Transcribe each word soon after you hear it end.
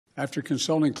After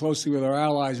consulting closely with our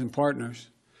allies and partners,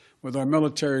 with our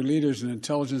military leaders and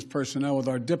intelligence personnel, with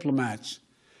our diplomats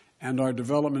and our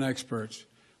development experts,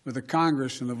 with the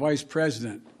Congress and the Vice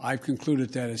President, I've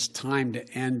concluded that it's time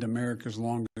to end America's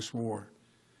longest war.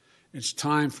 It's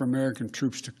time for American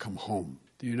troops to come home.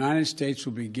 The United States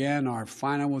will begin our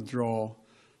final withdrawal,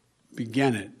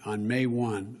 begin it on May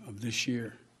 1 of this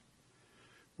year.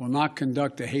 We'll not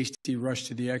conduct a hasty rush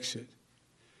to the exit.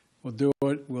 We'll do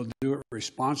it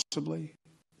responsibly,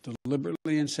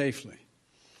 deliberately, and safely.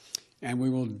 And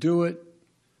we will do it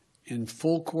in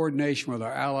full coordination with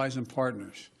our allies and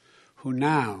partners, who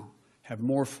now have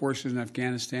more forces in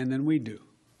Afghanistan than we do.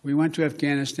 We went to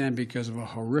Afghanistan because of a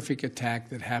horrific attack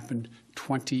that happened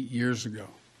 20 years ago.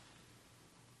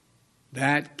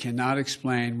 That cannot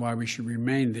explain why we should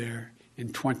remain there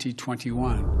in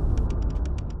 2021.